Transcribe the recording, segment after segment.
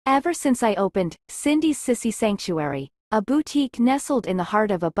Ever since I opened Cindy's Sissy Sanctuary, a boutique nestled in the heart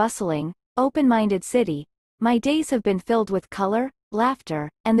of a bustling, open-minded city, my days have been filled with color, laughter,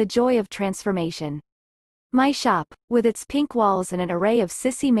 and the joy of transformation. My shop, with its pink walls and an array of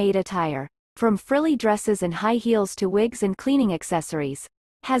Sissy maid attire, from frilly dresses and high heels to wigs and cleaning accessories,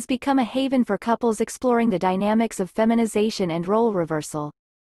 has become a haven for couples exploring the dynamics of feminization and role reversal.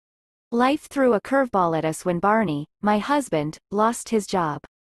 Life threw a curveball at us when Barney, my husband, lost his job.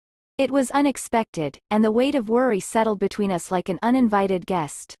 It was unexpected, and the weight of worry settled between us like an uninvited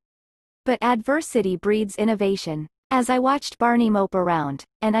guest. But adversity breeds innovation. As I watched Barney mope around,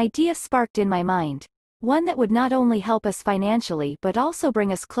 an idea sparked in my mind. One that would not only help us financially but also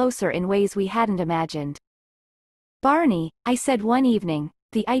bring us closer in ways we hadn't imagined. "Barney," I said one evening,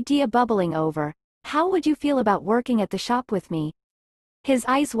 the idea bubbling over, "how would you feel about working at the shop with me?" His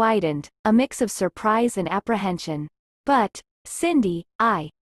eyes widened, a mix of surprise and apprehension. "But, Cindy,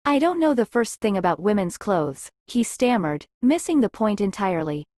 I don't know the first thing about women's clothes," he stammered, missing the point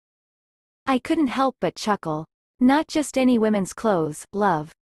entirely. I couldn't help but chuckle. "Not just any women's clothes,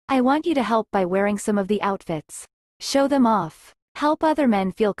 love. I want you to help by wearing some of the outfits. Show them off. Help other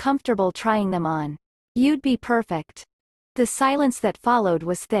men feel comfortable trying them on. You'd be perfect." The silence that followed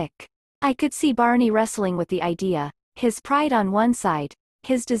was thick. I could see Barney wrestling with the idea, his pride on one side,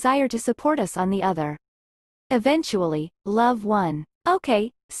 his desire to support us on the other. Eventually, love won.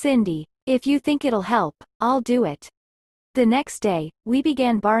 "Okay, Cindy, if you think it'll help, I'll do it." The next day, we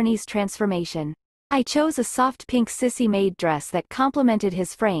began Barney's transformation. I chose a soft pink Sissy maid dress that complemented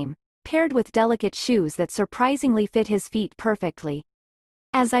his frame, paired with delicate shoes that surprisingly fit his feet perfectly.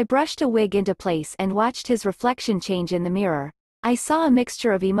 As I brushed a wig into place and watched his reflection change in the mirror, I saw a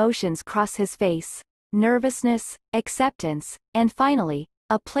mixture of emotions cross his face: nervousness, acceptance, and finally,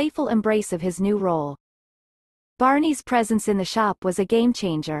 a playful embrace of his new role. Barney's presence in the shop was a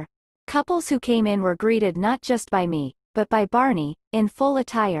game-changer. Couples who came in were greeted not just by me, but by Barney, in full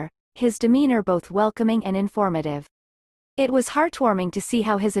attire, his demeanor both welcoming and informative. It was heartwarming to see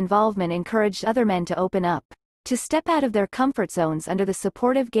how his involvement encouraged other men to open up, to step out of their comfort zones under the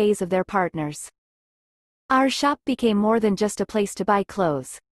supportive gaze of their partners. Our shop became more than just a place to buy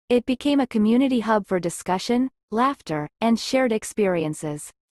clothes. It became a community hub for discussion, laughter, and shared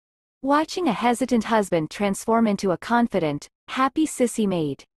experiences. Watching a hesitant husband transform into a confident, happy Sissy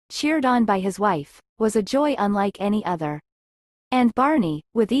maid, cheered on by his wife, was a joy unlike any other. And Barney,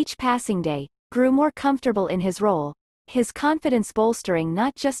 with each passing day, grew more comfortable in his role, his confidence bolstering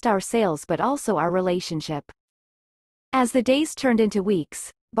not just our sales but also our relationship. As the days turned into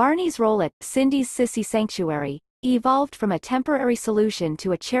weeks, Barney's role at Cindy's Sissy Sanctuary evolved from a temporary solution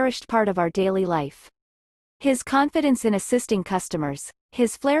to a cherished part of our daily life. His confidence in assisting customers,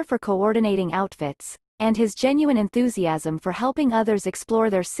 his flair for coordinating outfits, and his genuine enthusiasm for helping others explore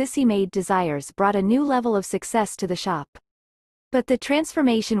their Sissy maid desires brought a new level of success to the shop. But the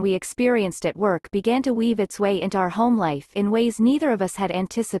transformation we experienced at work began to weave its way into our home life in ways neither of us had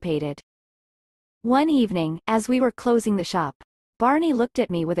anticipated. One evening, as we were closing the shop, Barney looked at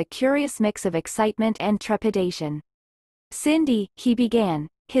me with a curious mix of excitement and trepidation. "Cindy," he began,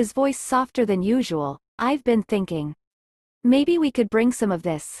 his voice softer than usual, "I've been thinking. Maybe we could bring some of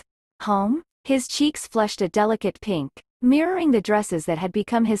this home?" His cheeks flushed a delicate pink, mirroring the dresses that had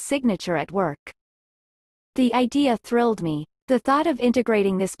become his signature at work. The idea thrilled me. The thought of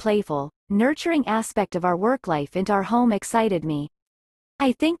integrating this playful, nurturing aspect of our work life into our home excited me.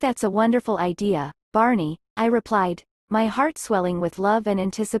 "I think that's a wonderful idea, Barney," I replied, my heart swelling with love and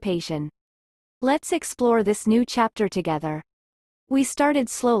anticipation. "Let's explore this new chapter together." We started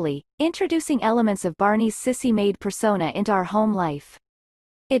slowly, introducing elements of Barney's Sissy maid persona into our home life.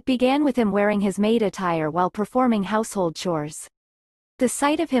 It began with him wearing his maid attire while performing household chores. The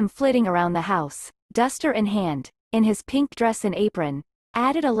sight of him flitting around the house, duster in hand, in his pink dress and apron,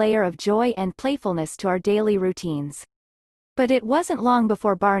 added a layer of joy and playfulness to our daily routines. But it wasn't long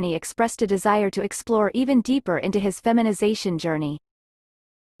before Barney expressed a desire to explore even deeper into his feminization journey.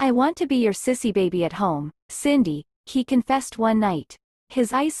 "I want to be your sissy baby at home, Cindy," he confessed one night,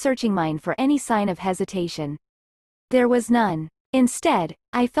 his eyes searching mine for any sign of hesitation. There was none. Instead,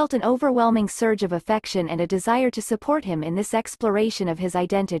 I felt an overwhelming surge of affection and a desire to support him in this exploration of his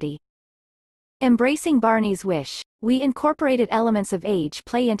identity. Embracing Barney's wish, we incorporated elements of age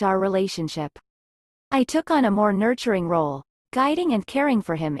play into our relationship. I took on a more nurturing role, guiding and caring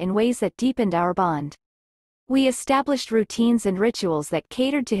for him in ways that deepened our bond. We established routines and rituals that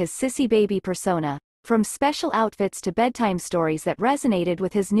catered to his sissy baby persona, from special outfits to bedtime stories that resonated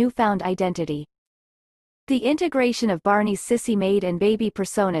with his newfound identity. The integration of Barney's sissy maid and baby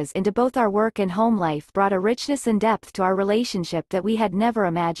personas into both our work and home life brought a richness and depth to our relationship that we had never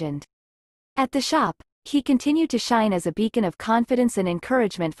imagined. At the shop, he continued to shine as a beacon of confidence and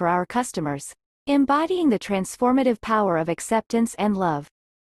encouragement for our customers, embodying the transformative power of acceptance and love.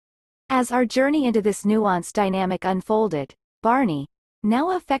 As our journey into this nuanced dynamic unfolded, Barney,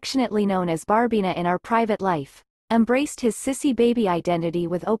 now affectionately known as Barbina in our private life, embraced his sissy baby identity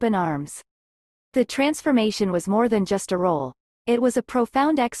with open arms. The transformation was more than just a role, it was a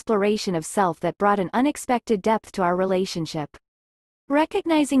profound exploration of self that brought an unexpected depth to our relationship.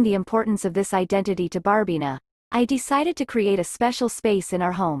 Recognizing the importance of this identity to Barbina, I decided to create a special space in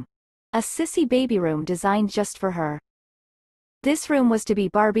our home. A sissy baby room designed just for her. This room was to be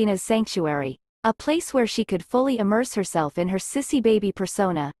Barbina's sanctuary, a place where she could fully immerse herself in her sissy baby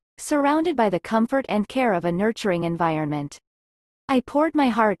persona, surrounded by the comfort and care of a nurturing environment. I poured my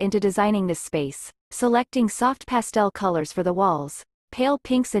heart into designing this space, selecting soft pastel colors for the walls, pale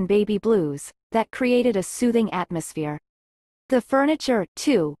pinks and baby blues, that created a soothing atmosphere. The furniture,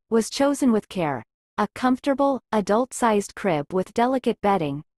 too, was chosen with care. A comfortable, adult-sized crib with delicate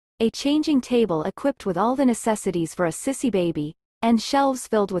bedding, a changing table equipped with all the necessities for a sissy baby, and shelves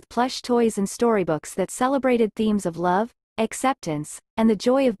filled with plush toys and storybooks that celebrated themes of love, acceptance, and the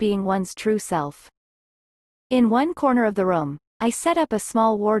joy of being one's true self. In one corner of the room, I set up a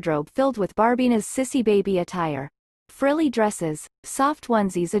small wardrobe filled with Barbina's sissy baby attire. Frilly dresses, soft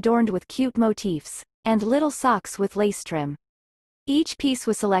onesies adorned with cute motifs, and little socks with lace trim. Each piece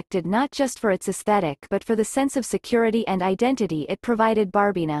was selected not just for its aesthetic but for the sense of security and identity it provided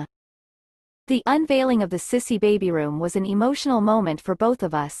Barbina. The unveiling of the sissy baby room was an emotional moment for both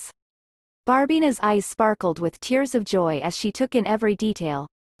of us. Barbina's eyes sparkled with tears of joy as she took in every detail,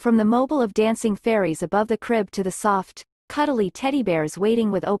 from the mobile of dancing fairies above the crib to the soft, cuddly teddy bears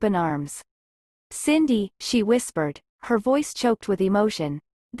waiting with open arms. "Cindy," she whispered, her voice choked with emotion,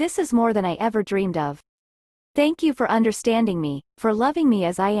 "this is more than I ever dreamed of. Thank you for understanding me, for loving me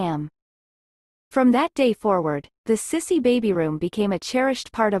as I am." From that day forward, the sissy baby room became a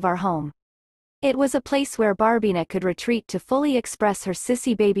cherished part of our home. It was a place where Barbina could retreat to fully express her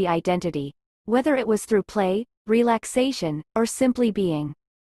sissy baby identity, whether it was through play, relaxation, or simply being.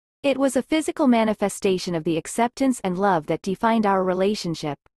 It was a physical manifestation of the acceptance and love that defined our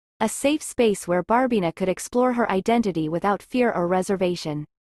relationship, a safe space where Barbina could explore her identity without fear or reservation.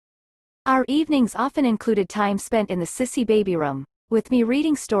 Our evenings often included time spent in the sissy baby room, with me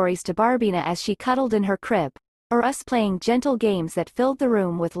reading stories to Barbina as she cuddled in her crib, or us playing gentle games that filled the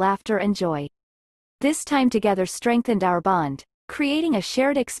room with laughter and joy. This time together strengthened our bond, creating a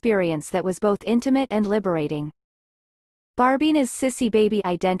shared experience that was both intimate and liberating. Barbina's sissy baby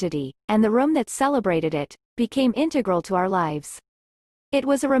identity, and the room that celebrated it, became integral to our lives. It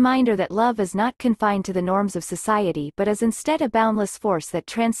was a reminder that love is not confined to the norms of society but is instead a boundless force that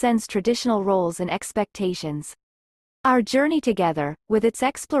transcends traditional roles and expectations. Our journey together, with its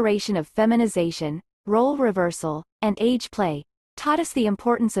exploration of feminization, role reversal, and age play, taught us the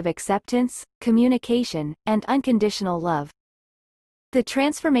importance of acceptance, communication, and unconditional love. The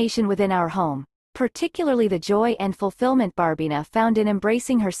transformation within our home, particularly the joy and fulfillment Barbina found in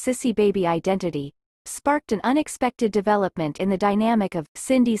embracing her sissy baby identity, sparked an unexpected development in the dynamic of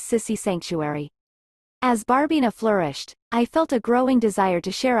Cindy's Sissy Sanctuary. As Barbina flourished, I felt a growing desire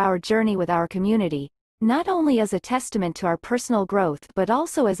to share our journey with our community, not only as a testament to our personal growth but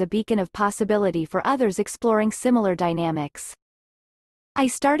also as a beacon of possibility for others exploring similar dynamics. I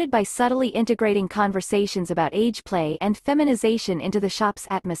started by subtly integrating conversations about age play and feminization into the shop's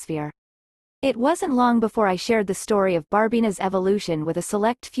atmosphere. It wasn't long before I shared the story of Barbina's evolution with a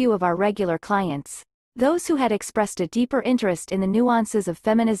select few of our regular clients, those who had expressed a deeper interest in the nuances of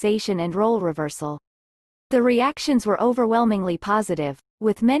feminization and role reversal. The reactions were overwhelmingly positive,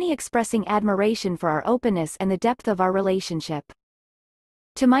 with many expressing admiration for our openness and the depth of our relationship.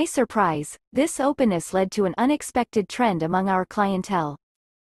 To my surprise, this openness led to an unexpected trend among our clientele.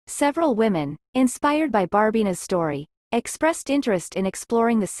 Several women, inspired by Barbina's story, expressed interest in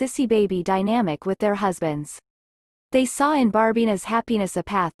exploring the sissy baby dynamic with their husbands. They saw in Barbina's happiness a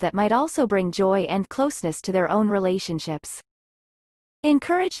path that might also bring joy and closeness to their own relationships.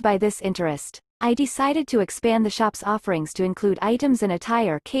 Encouraged by this interest, I decided to expand the shop's offerings to include items and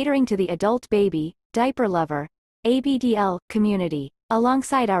attire catering to the adult baby, diaper lover, ABDL, community,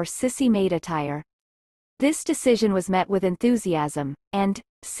 alongside our sissy maid attire. This decision was met with enthusiasm, and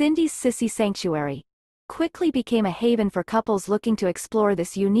Cindy's Sissy Sanctuary quickly became a haven for couples looking to explore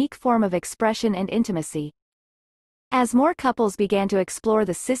this unique form of expression and intimacy. As more couples began to explore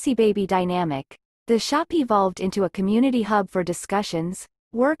the sissy baby dynamic, the shop evolved into a community hub for discussions,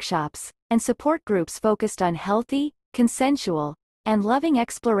 workshops, and support groups focused on healthy, consensual, and loving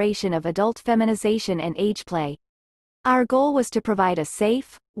exploration of adult feminization and age play. Our goal was to provide a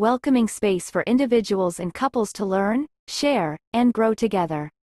safe, welcoming space for individuals and couples to learn, share, and grow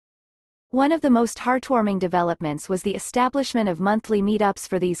together. One of the most heartwarming developments was the establishment of monthly meetups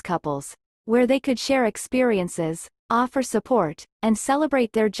for these couples, where they could share experiences, offer support, and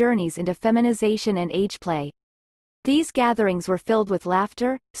celebrate their journeys into feminization and age play. These gatherings were filled with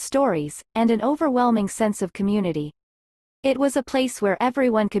laughter, stories, and an overwhelming sense of community. It was a place where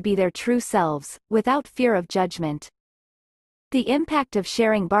everyone could be their true selves, without fear of judgment. The impact of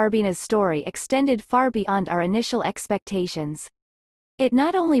sharing Barbina's story extended far beyond our initial expectations. It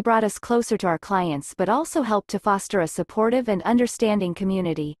not only brought us closer to our clients but also helped to foster a supportive and understanding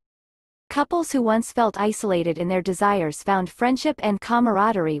community. Couples who once felt isolated in their desires found friendship and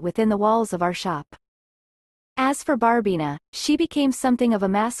camaraderie within the walls of our shop. As for Barbina, she became something of a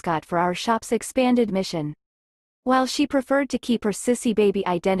mascot for our shop's expanded mission. While she preferred to keep her sissy baby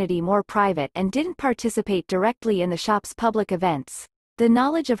identity more private and didn't participate directly in the shop's public events, the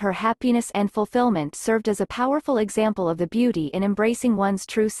knowledge of her happiness and fulfillment served as a powerful example of the beauty in embracing one's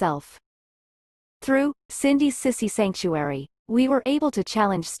true self. Through Cindy's Sissy Sanctuary, we were able to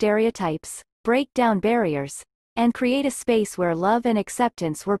challenge stereotypes, break down barriers, and create a space where love and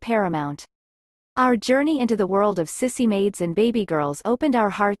acceptance were paramount. Our journey into the world of sissy maids and baby girls opened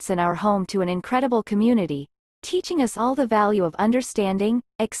our hearts and our home to an incredible community, teaching us all the value of understanding,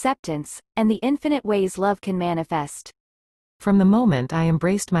 acceptance, and the infinite ways love can manifest. From the moment I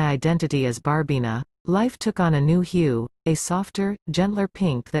embraced my identity as Barbina, life took on a new hue, a softer, gentler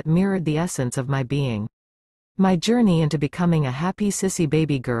pink that mirrored the essence of my being. My journey into becoming a happy sissy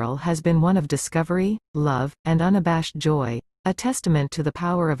baby girl has been one of discovery, love, and unabashed joy, a testament to the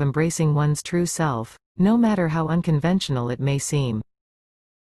power of embracing one's true self, no matter how unconventional it may seem.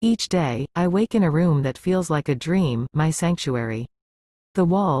 Each day, I wake in a room that feels like a dream, my sanctuary. The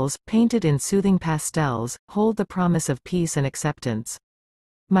walls, painted in soothing pastels, hold the promise of peace and acceptance.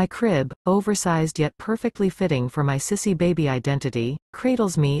 My crib, oversized yet perfectly fitting for my sissy baby identity,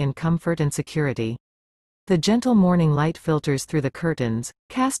 cradles me in comfort and security. The gentle morning light filters through the curtains,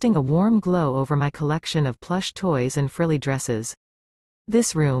 casting a warm glow over my collection of plush toys and frilly dresses.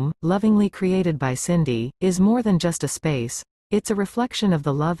 This room, lovingly created by Cindy, is more than just a space. It's a reflection of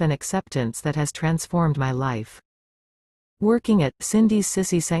the love and acceptance that has transformed my life. Working at Cindy's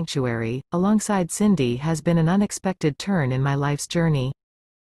Sissy Sanctuary, alongside Cindy has been an unexpected turn in my life's journey.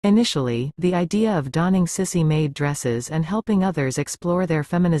 Initially, the idea of donning sissy maid dresses and helping others explore their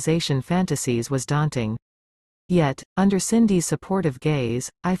feminization fantasies was daunting. Yet, under Cindy's supportive gaze,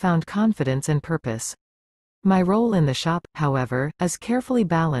 I found confidence and purpose. My role in the shop, however, is carefully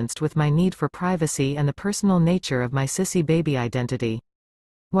balanced with my need for privacy and the personal nature of my sissy baby identity.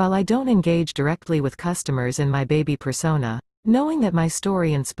 While I don't engage directly with customers in my baby persona, knowing that my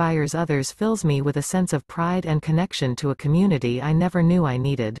story inspires others fills me with a sense of pride and connection to a community I never knew I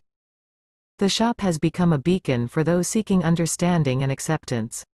needed. The shop has become a beacon for those seeking understanding and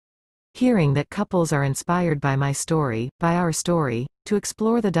acceptance. Hearing that couples are inspired by my story, by our story, to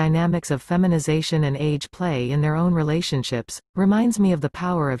explore the dynamics of feminization and age play in their own relationships, reminds me of the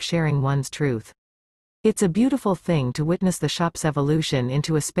power of sharing one's truth. It's a beautiful thing to witness the shop's evolution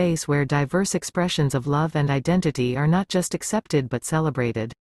into a space where diverse expressions of love and identity are not just accepted but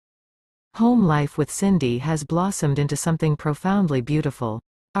celebrated. Home life with Cindy has blossomed into something profoundly beautiful.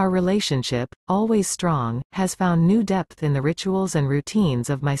 Our relationship, always strong, has found new depth in the rituals and routines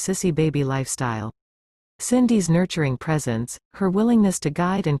of my sissy baby lifestyle. Cindy's nurturing presence, her willingness to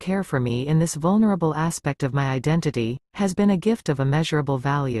guide and care for me in this vulnerable aspect of my identity, has been a gift of immeasurable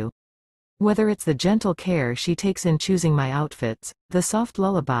value. Whether it's the gentle care she takes in choosing my outfits, the soft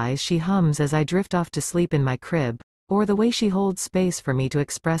lullabies she hums as I drift off to sleep in my crib, or the way she holds space for me to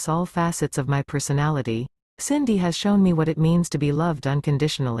express all facets of my personality, Cindy has shown me what it means to be loved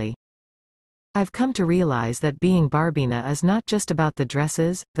unconditionally. I've come to realize that being Barbina is not just about the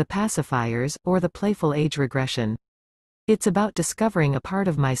dresses, the pacifiers, or the playful age regression. It's about discovering a part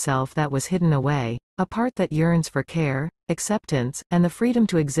of myself that was hidden away, a part that yearns for care, acceptance, and the freedom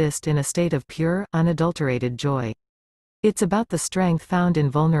to exist in a state of pure, unadulterated joy. It's about the strength found in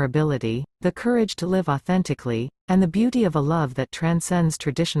vulnerability, the courage to live authentically, and the beauty of a love that transcends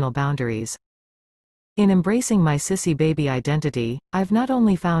traditional boundaries. In embracing my sissy baby identity, I've not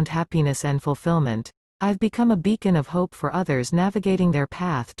only found happiness and fulfillment, I've become a beacon of hope for others navigating their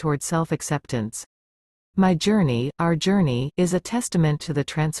path toward self-acceptance. My journey, our journey, is a testament to the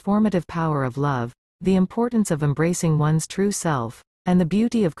transformative power of love, the importance of embracing one's true self, and the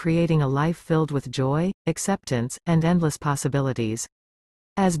beauty of creating a life filled with joy, acceptance, and endless possibilities.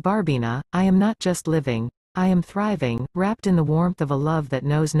 As Barbina, I am not just living, I am thriving, wrapped in the warmth of a love that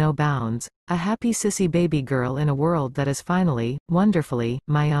knows no bounds, a happy sissy baby girl in a world that is finally, wonderfully,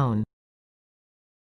 my own.